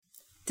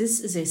This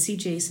is a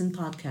CJASN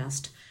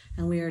podcast,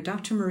 and we are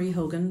Dr. Marie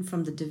Hogan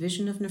from the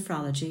Division of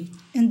Nephrology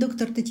and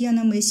Dr.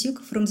 Tetyana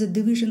Masyuk from the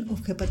Division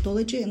of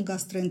Hepatology and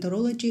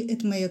Gastroenterology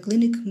at Mayo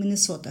Clinic,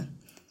 Minnesota.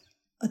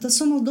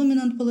 Autosomal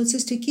Dominant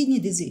Polycystic Kidney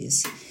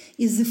Disease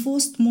is the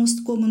fourth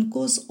most common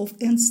cause of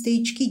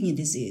end-stage kidney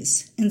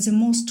disease and the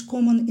most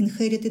common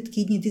inherited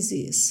kidney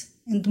disease,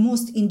 and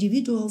most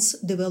individuals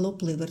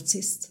develop liver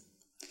cysts.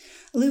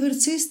 Liver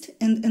cyst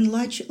and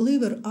enlarged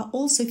liver are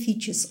also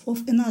features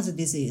of another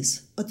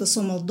disease,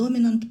 Autosomal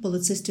Dominant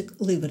Polycystic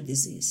Liver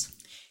Disease.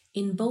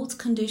 In both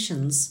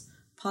conditions,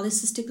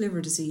 polycystic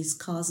liver disease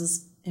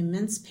causes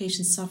immense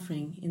patient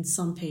suffering in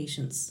some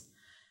patients.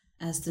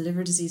 As the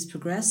liver disease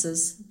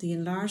progresses, the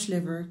enlarged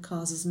liver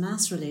causes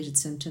mass-related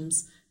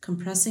symptoms,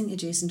 compressing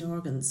adjacent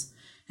organs,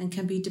 and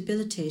can be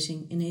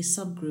debilitating in a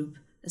subgroup,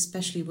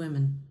 especially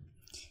women.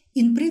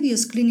 In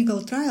previous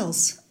clinical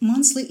trials,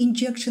 monthly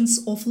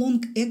injections of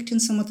long-acting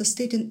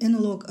somatostatin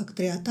analog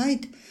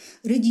octreotide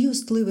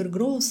reduced liver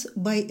growth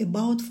by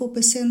about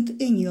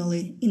 4%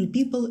 annually in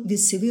people with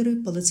severe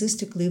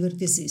polycystic liver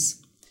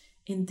disease.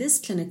 In this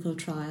clinical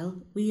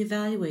trial, we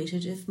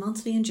evaluated if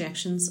monthly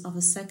injections of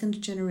a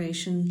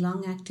second-generation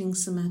long-acting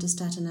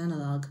somatostatin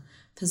analog,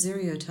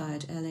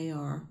 Pasireotide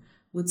LAR,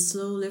 would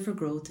slow liver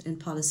growth in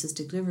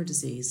polycystic liver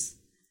disease.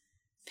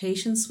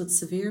 Patients with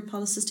severe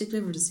polycystic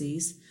liver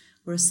disease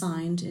were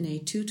assigned in a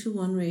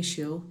 2-to-1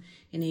 ratio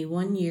in a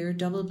 1-year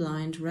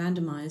double-blind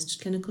randomized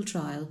clinical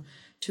trial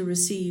to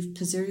receive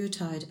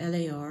Pasireotide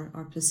LAR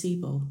or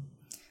placebo.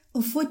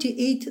 Of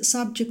 48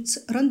 subjects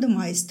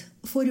randomized,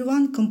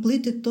 41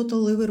 completed total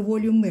liver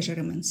volume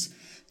measurements,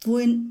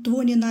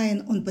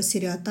 29 on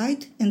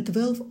Pasireotide and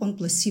 12 on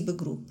placebo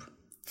group.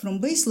 From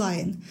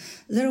baseline,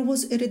 there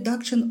was a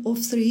reduction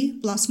of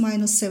 3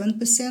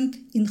 ±7%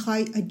 in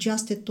high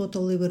adjusted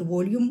total liver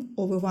volume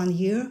over 1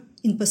 year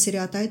in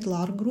Pasireotide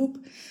LAR group,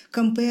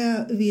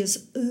 compared with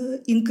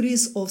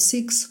increase of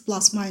 6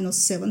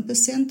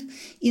 ±7%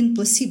 in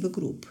placebo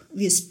group,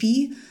 with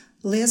P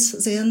less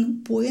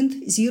than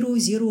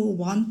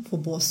 0.001 for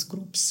both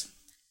groups.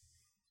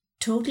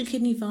 Total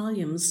kidney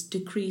volumes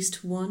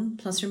decreased 1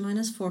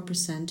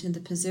 ±4% in the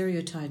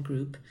Pasireotide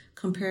group,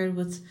 compared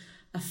with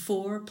a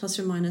 4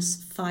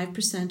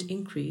 ±5%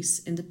 increase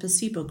in the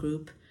placebo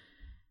group,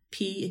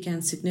 P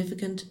again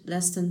significant,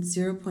 less than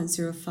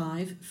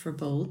 0.05 for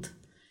both.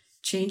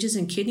 Changes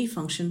in kidney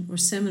function were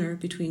similar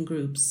between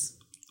groups.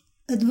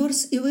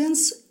 Adverse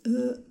events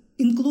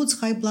includes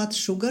high blood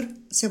sugar,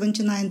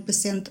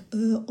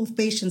 79% of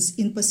patients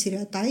in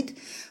Pasireotide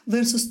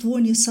versus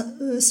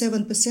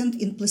 27%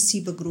 in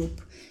placebo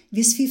group,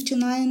 with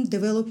 59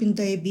 developing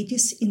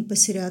diabetes in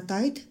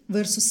Pasireotide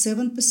versus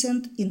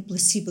 7% in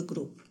placebo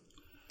group.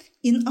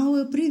 In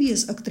our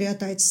previous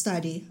octreotide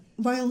study,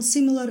 while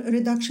similar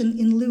reduction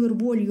in liver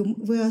volume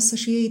were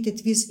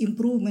associated with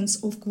improvements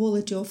of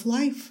quality of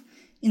life,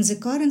 in the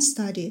current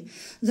study,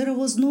 there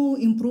was no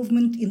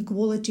improvement in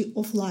quality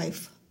of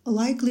life,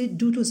 likely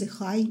due to the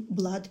high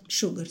blood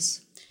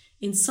sugars.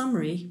 In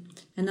summary,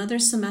 another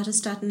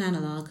somatostatin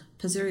analog,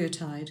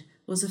 Pasireotide,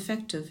 was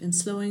effective in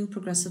slowing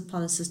progressive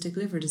polycystic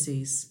liver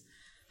disease.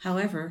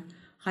 However,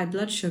 high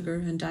blood sugar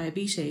and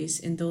diabetes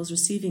in those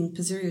receiving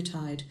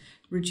Pasireotide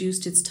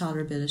reduced its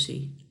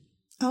tolerability.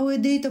 Our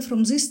data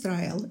from this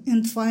trial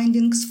and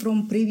findings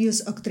from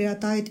previous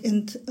octreotide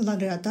and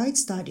lanreotide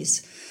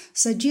studies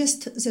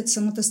suggest that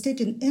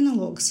somatostatin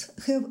analogs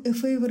have a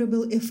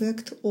favorable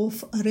effect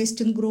of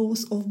arresting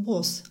growth of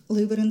both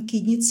liver and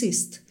kidney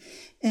cysts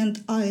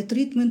and are a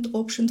treatment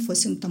option for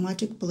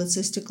symptomatic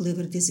polycystic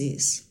liver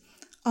disease.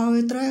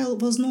 Our trial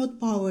was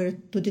not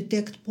powered to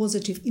detect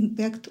positive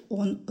impact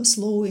on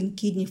slowing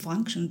kidney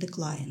function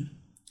decline.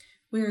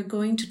 We are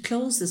going to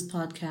close this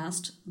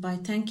podcast by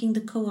thanking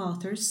the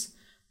co-authors,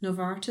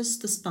 Novartis,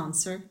 the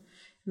sponsor,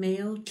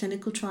 Mayo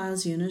Clinical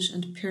Trials Unit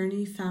and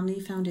Pirney Family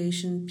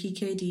Foundation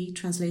PKD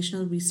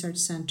Translational Research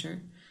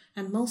Center,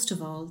 and most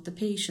of all, the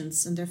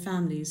patients and their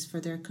families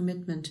for their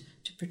commitment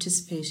to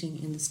participating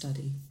in the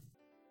study.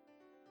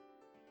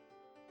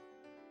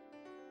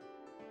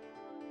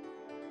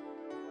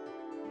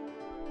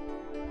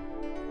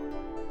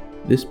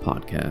 This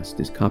podcast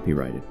is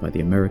copyrighted by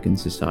the American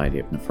Society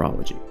of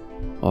Nephrology,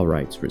 all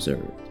rights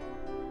reserved.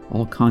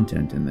 All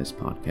content in this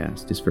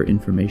podcast is for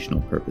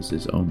informational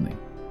purposes only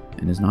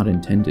and is not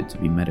intended to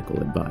be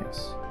medical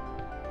advice.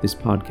 This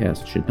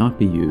podcast should not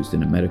be used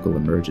in a medical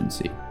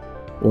emergency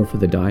or for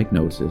the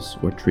diagnosis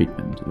or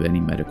treatment of any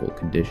medical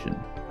condition.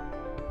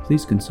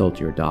 Please consult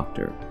your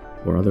doctor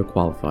or other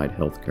qualified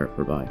healthcare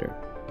provider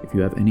if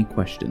you have any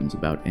questions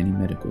about any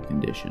medical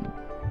condition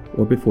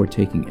or before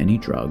taking any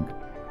drug,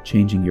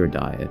 changing your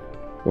diet,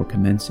 or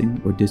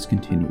commencing or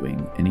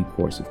discontinuing any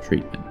course of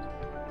treatment.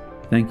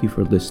 Thank you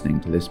for listening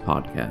to this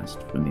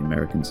podcast from the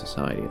American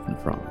Society of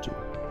Nephrology.